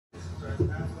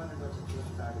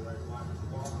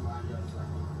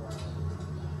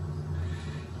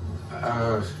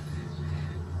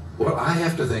Well, I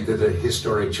have to think that a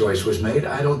historic choice was made.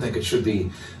 I don't think it should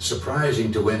be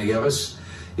surprising to any of us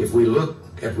if we look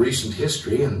at recent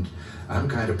history, and I'm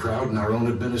kind of proud in our own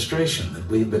administration that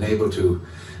we've been able to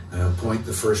appoint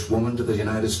the first woman to the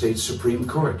United States Supreme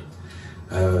Court.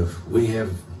 We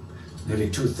have nearly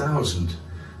 2,000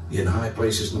 in high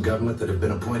places in government that have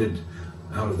been appointed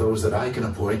out of those that I can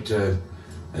appoint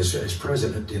as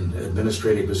president in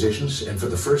administrative positions. And for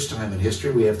the first time in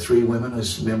history, we have 3 women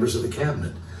as members of the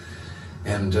cabinet.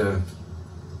 And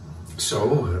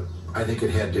so I think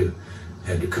it had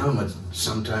to come at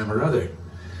some time or other.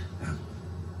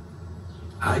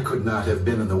 I could not have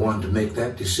been the one to make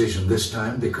that decision this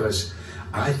time, because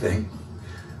I think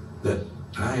that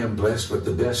I am blessed with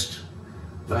the best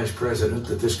vice president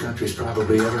that this country's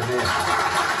probably ever had.